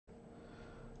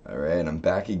Alright, I'm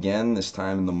back again, this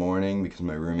time in the morning because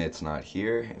my roommate's not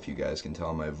here. If you guys can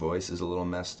tell, my voice is a little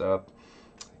messed up.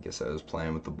 I guess I was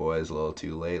playing with the boys a little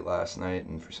too late last night,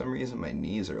 and for some reason my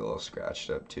knees are a little scratched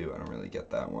up too. I don't really get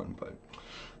that one, but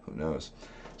who knows.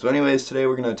 So anyways, today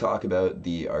we're going to talk about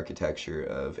the architecture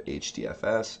of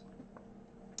HDFS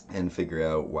and figure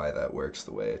out why that works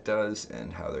the way it does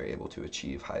and how they're able to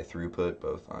achieve high throughput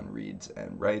both on reads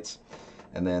and writes.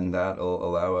 And then that'll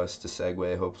allow us to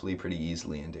segue hopefully pretty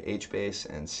easily into HBase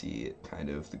and see kind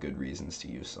of the good reasons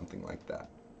to use something like that.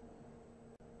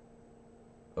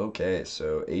 Okay,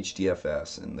 so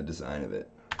HDFS and the design of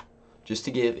it. Just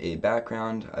to give a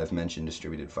background, I've mentioned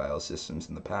distributed file systems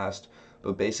in the past,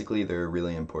 but basically they're a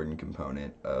really important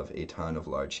component of a ton of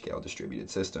large-scale distributed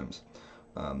systems.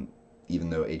 Even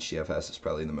though HDFS is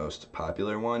probably the most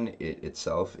popular one, it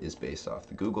itself is based off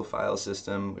the Google file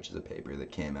system, which is a paper that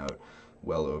came out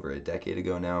well over a decade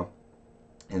ago now.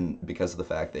 And because of the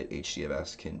fact that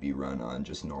HDFS can be run on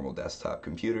just normal desktop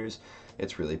computers,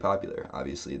 it's really popular.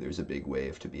 Obviously, there's a big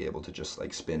wave to be able to just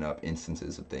like spin up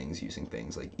instances of things using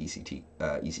things like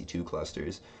EC2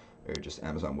 clusters or just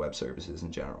Amazon Web Services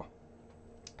in general.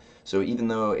 So even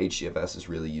though HDFS is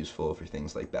really useful for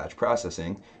things like batch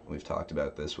processing, and we've talked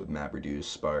about this with MapReduce,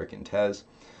 Spark, and Tez,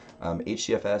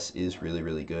 HDFS is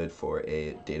really good for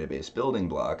a database building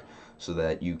block so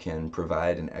that you can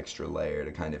provide an extra layer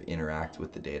to kind of interact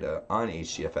with the data on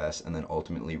HDFS and then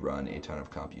ultimately run a ton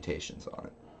of computations on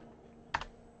it.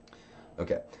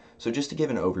 Okay, so just to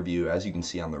give an overview, as you can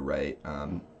see on the right,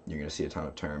 you're going to see a ton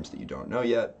of terms that you don't know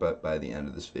yet, but by the end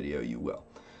of this video you will.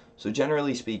 So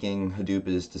generally speaking, Hadoop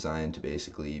is designed to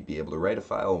basically be able to write a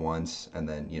file once, and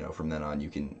then, from then on you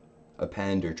can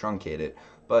append or truncate it,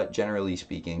 but generally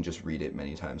speaking, just read it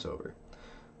many times over.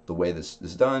 The way this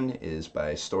is done is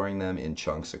by storing them in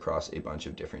chunks across a bunch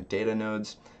of different data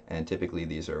nodes, and typically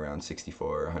these are around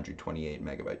 64 or 128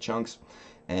 megabyte chunks,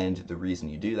 and the reason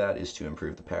you do that is to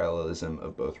improve the parallelism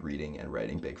of both reading and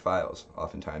writing big files.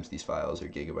 Oftentimes these files are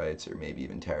gigabytes or maybe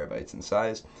even terabytes in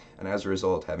size, and as a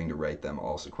result having to write them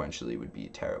all sequentially would be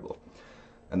terrible.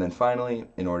 And then finally,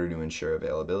 in order to ensure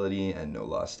availability and no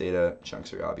lost data,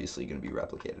 chunks are obviously going to be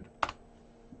replicated.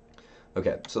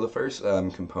 Okay, so the first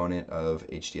component of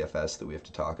HDFS that we have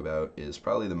to talk about is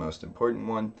probably the most important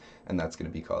one, and that's going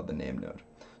to be called the name node.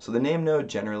 So the name node,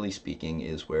 generally speaking,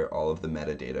 is where all of the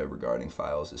metadata regarding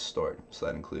files is stored. So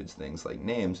that includes things like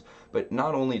names, but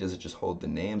not only does it just hold the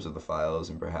names of the files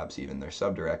and perhaps even their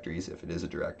subdirectories if it is a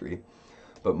directory,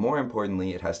 but more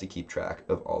importantly, it has to keep track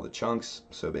of all the chunks,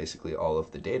 so basically all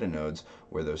of the data nodes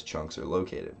where those chunks are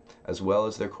located, as well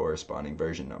as their corresponding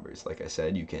version numbers. Like I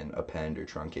said, you can append or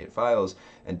truncate files,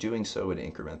 and doing so would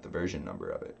increment the version number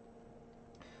of it.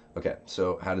 Okay,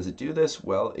 so how does it do this?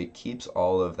 Well, it keeps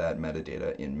all of that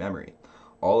metadata in memory.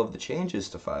 All of the changes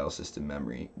to file system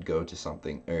memory go to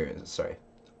something,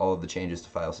 all of the changes to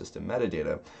file system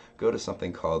metadata go to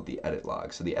something called the edit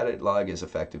log. So the edit log is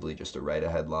effectively just a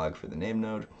write-ahead log for the name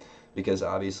node, because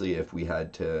obviously if we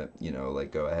had to,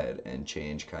 go ahead and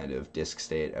change kind of disk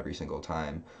state every single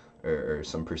time, or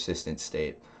some persistent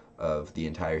state of the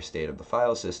entire state of the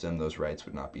file system, those writes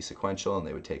would not be sequential and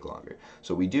they would take longer.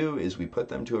 So what we do is we put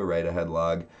them to a write-ahead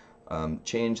log,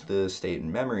 change the state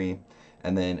in memory,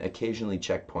 and then occasionally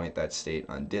checkpoint that state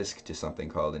on disk to something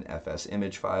called an FS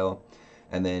image file.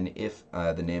 And then if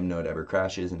the name node ever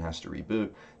crashes and has to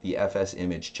reboot, the FS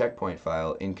image checkpoint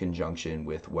file in conjunction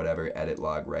with whatever edit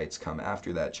log writes come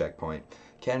after that checkpoint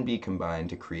can be combined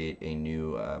to create a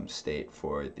new state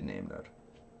for the name node.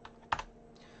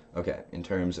 Okay, in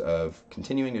terms of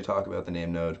continuing to talk about the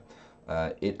name node,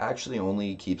 it actually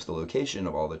only keeps the location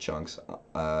of all the chunks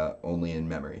only in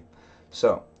memory.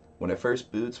 So when it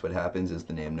first boots, what happens is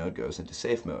the name node goes into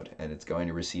safe mode, and it's going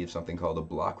to receive something called a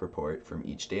block report from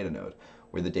each data node,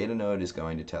 where the data node is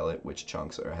going to tell it which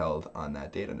chunks are held on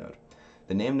that data node.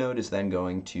 The name node is then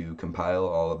going to compile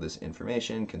all of this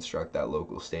information, construct that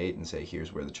local state, and say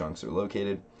here's where the chunks are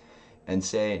located, and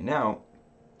say now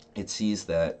it sees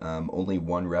that only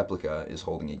one replica is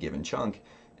holding a given chunk,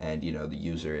 and the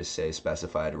user is, say,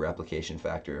 specified a replication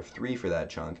factor of 3 for that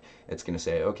chunk. It's going to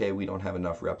say, okay, we don't have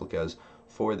enough replicas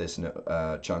for this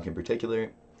chunk in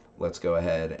particular. Let's go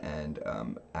ahead and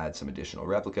add some additional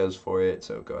replicas for it.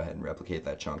 So go ahead and replicate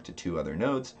that chunk to 2 other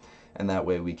nodes, and that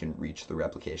way we can reach the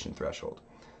replication threshold.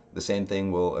 The same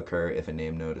thing will occur if a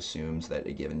name node assumes that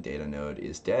a given data node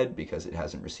is dead because it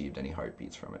hasn't received any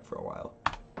heartbeats from it for a while.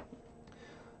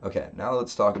 Okay, now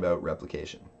let's talk about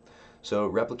replication. So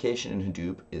replication in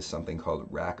Hadoop is something called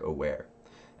rack aware,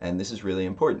 and this is really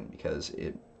important because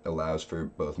it allows for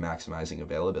both maximizing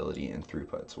availability and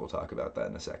throughput, so we'll talk about that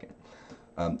in a second.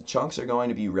 Chunks are going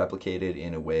to be replicated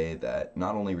in a way that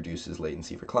not only reduces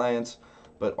latency for clients,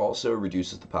 but also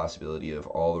reduces the possibility of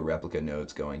all the replica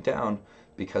nodes going down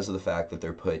because of the fact that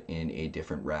they're put in a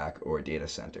different rack or data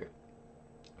center.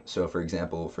 So for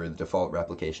example, for the default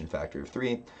replication factor of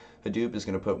 3, Hadoop is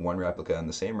going to put one replica on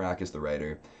the same rack as the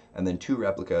writer, and then 2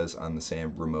 replicas on the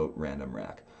same remote random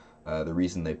rack. The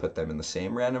reason they put them in the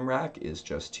same random rack is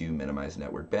just to minimize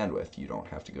network bandwidth. You don't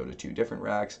have to go to 2 different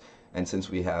racks, and since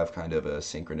we have kind of a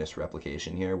synchronous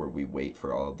replication here where we wait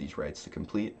for all of these writes to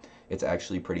complete, it's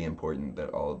actually pretty important that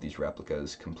all of these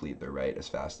replicas complete their write as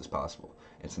fast as possible.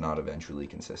 It's not eventually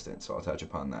consistent, so I'll touch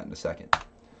upon that in a second.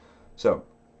 So,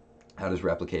 how does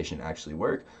replication actually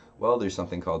work? Well, there's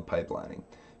something called pipelining.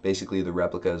 Basically, the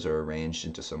replicas are arranged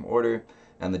into some order,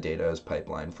 and the data is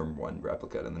pipelined from one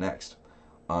replica to the next.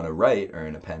 On a write, or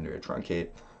an append or a truncate,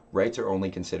 writes are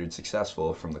only considered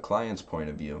successful from the client's point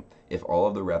of view if all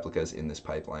of the replicas in this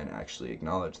pipeline actually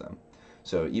acknowledge them.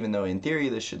 So even though in theory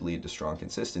this should lead to strong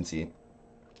consistency,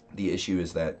 the issue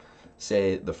is that,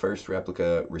 say the first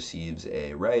replica receives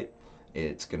a write,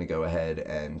 it's going to go ahead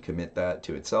and commit that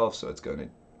to itself, so it's going to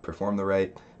perform the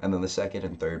write, and then the second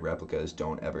and third replicas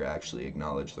don't ever actually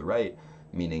acknowledge the write,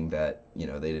 meaning that,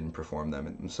 they didn't perform them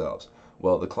themselves.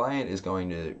 Well, the client is going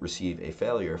to receive a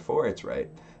failure for its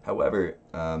write. However,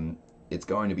 it's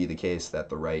going to be the case that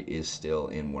the write is still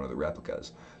in one of the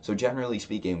replicas. So generally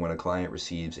speaking, when a client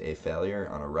receives a failure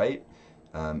on a write,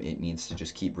 it needs to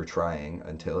just keep retrying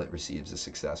until it receives a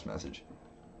success message.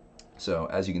 So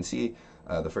as you can see,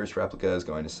 the first replica is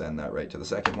going to send that write to the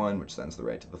second one, which sends the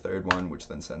write to the third one, which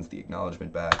then sends the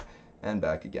acknowledgement back, and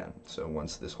back again. So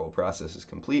once this whole process is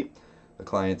complete, the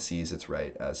client sees its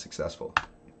write as successful.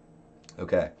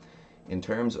 Okay, in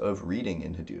terms of reading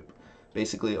in Hadoop,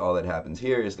 basically all that happens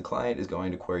here is the client is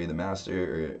going to query the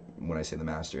master, or when I say the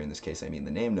master, in this case I mean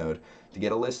the name node, to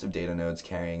get a list of data nodes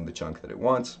carrying the chunk that it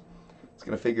wants. It's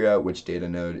going to figure out which data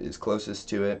node is closest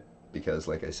to it, because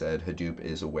like I said, Hadoop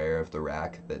is aware of the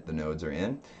rack that the nodes are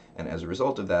in, and as a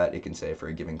result of that, it can say for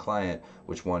a given client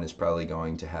which one is probably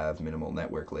going to have minimal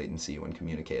network latency when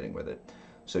communicating with it.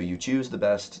 So you choose the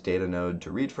best data node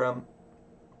to read from.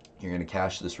 You're going to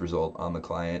cache this result on the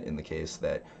client in the case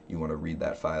that you want to read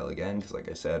that file again, because like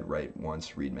I said, write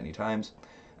once, read many times,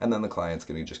 and then the client's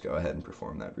going to just go ahead and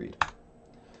perform that read.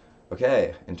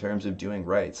 Okay, in terms of doing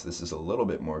writes, this is a little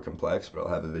bit more complex, but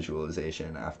I'll have a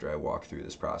visualization after I walk through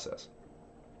this process.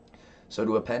 So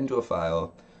to append to a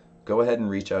file, go ahead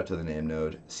and reach out to the name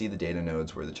node, see the data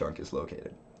nodes where the chunk is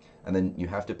located. And then you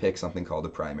have to pick something called a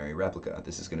primary replica.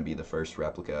 This is going to be the first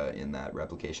replica in that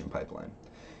replication pipeline.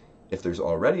 If there's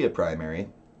already a primary,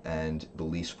 and the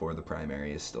lease for the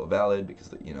primary is still valid, because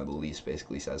the lease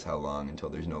basically says how long until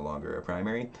there's no longer a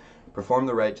primary, perform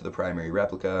the write to the primary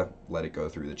replica, let it go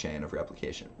through the chain of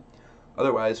replication.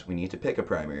 Otherwise, we need to pick a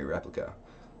primary replica.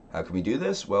 How can we do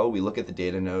this? Well, we look at the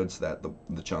data nodes that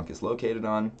the chunk is located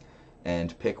on,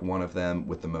 and pick one of them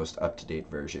with the most up-to-date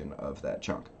version of that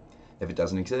chunk. If it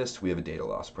doesn't exist, we have a data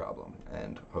loss problem,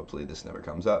 and hopefully this never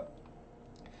comes up.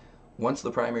 Once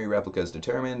the primary replica is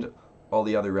determined, all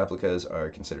the other replicas are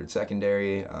considered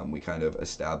secondary. We kind of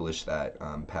establish that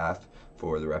path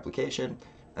for the replication,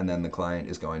 and then the client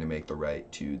is going to make the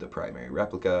write to the primary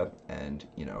replica and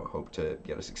hope to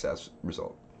get a success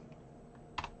result.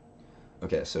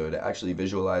 Okay, so to actually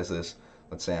visualize this,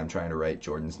 let's say I'm trying to write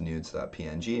Jordan's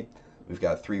nudes.png. We've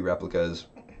got 3 replicas,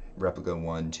 replica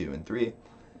 1, 2, and 3.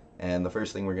 And the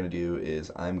first thing we're going to do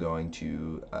is I'm going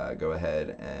to go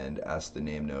ahead and ask the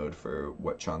name node for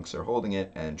what chunks are holding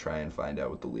it and try and find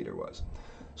out what the leader was.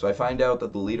 So I find out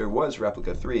that the leader was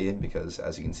replica 3 because,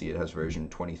 as you can see, it has version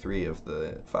 23 of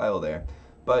the file there,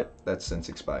 but that's since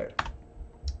expired.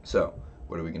 So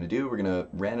what are we going to do? We're going to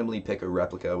randomly pick a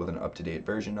replica with an up-to-date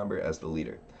version number as the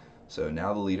leader. So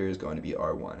now the leader is going to be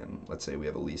R1, and let's say we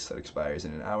have a lease that expires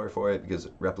in an hour for it because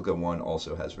replica 1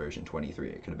 also has version 23.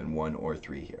 It could have been 1 or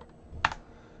 3 here.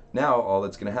 Now all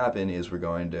that's going to happen is we're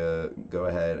going to go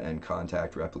ahead and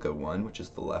contact replica 1, which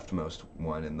is the leftmost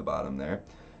one in the bottom there,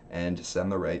 and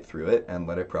send the write through it and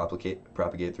let it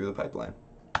propagate through the pipeline.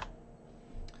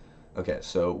 Okay,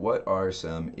 so what are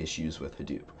some issues with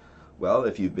Hadoop? Well,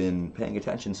 if you've been paying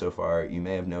attention so far, you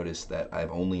may have noticed that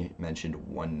I've only mentioned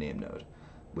one name node,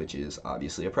 which is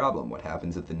obviously a problem. What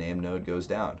happens if the name node goes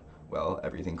down? Well,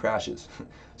 everything crashes.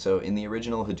 So in the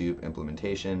original Hadoop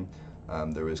implementation,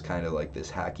 there was kind of like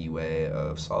this hacky way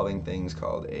of solving things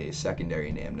called a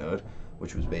secondary name node,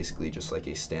 which was basically just like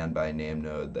a standby name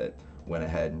node that went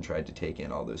ahead and tried to take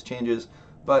in all those changes.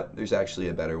 But there's actually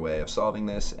a better way of solving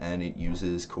this, and it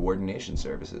uses coordination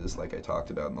services like I talked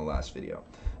about in the last video.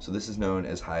 So this is known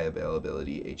as high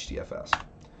availability HDFS.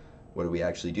 What do we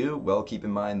actually do? Well, keep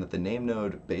in mind that the name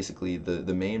node, basically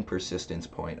the main persistence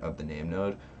point of the name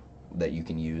node that you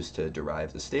can use to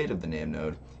derive the state of the name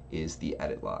node is the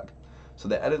edit log. So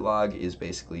the edit log is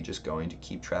basically just going to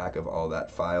keep track of all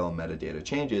that file metadata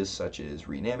changes, such as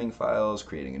renaming files,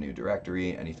 creating a new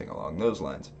directory, anything along those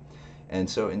lines. And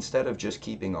so instead of just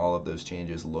keeping all of those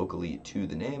changes locally to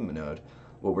the name node,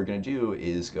 what we're going to do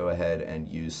is go ahead and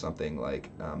use something like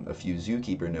a few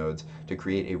zookeeper nodes to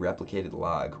create a replicated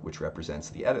log which represents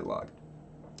the edit log.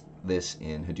 This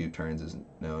in Hadoop terms is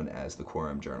known as the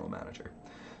quorum journal manager.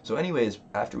 So anyways,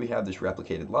 after we have this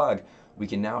replicated log, we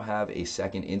can now have a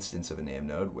second instance of a name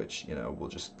node, which, we'll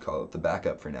just call it the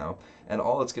backup for now. And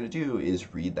all it's going to do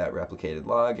is read that replicated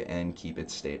log and keep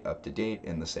its state up to date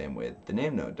in the same way that the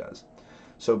name node does.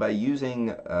 So by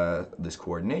using this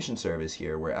coordination service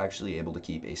here, we're actually able to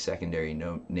keep a secondary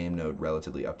name node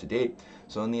relatively up to date.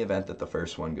 So in the event that the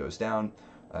first one goes down,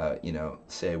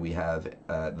 say we have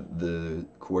the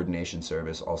coordination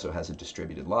service also has a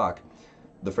distributed lock.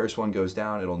 The first one goes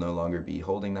down, it'll no longer be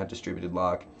holding that distributed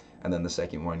lock, and then the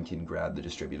second one can grab the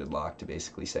distributed lock to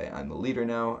basically say, I'm the leader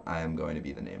now, I am going to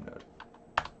be the name node.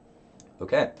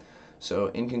 Okay, so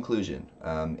in conclusion,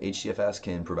 HDFS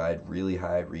can provide really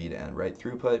high read and write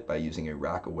throughput by using a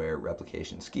rack-aware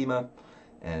replication schema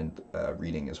and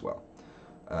reading as well.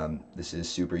 This is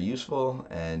super useful,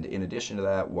 and in addition to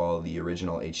that, while the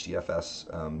original HDFS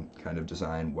kind of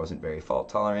design wasn't very fault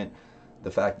tolerant, the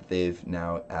fact that they've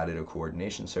now added a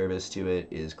coordination service to it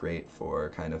is great for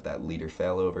kind of that leader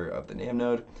failover of the name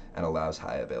node and allows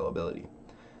high availability.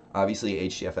 Obviously,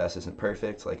 HDFS isn't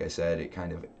perfect. Like I said, it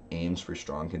kind of aims for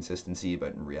strong consistency,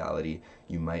 but in reality,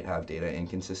 you might have data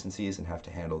inconsistencies and have to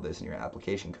handle this in your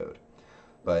application code.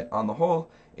 But on the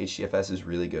whole, HDFS is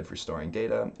really good for storing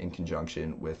data in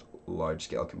conjunction with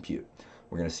large-scale compute.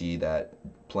 We're going to see that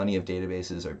plenty of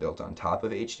databases are built on top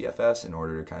of HDFS in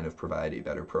order to kind of provide a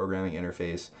better programming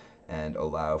interface and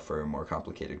allow for more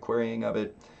complicated querying of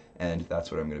it, and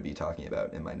that's what I'm going to be talking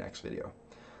about in my next video.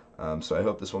 So I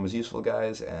hope this one was useful,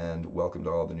 guys, and welcome to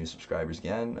all the new subscribers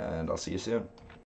again, and I'll see you soon.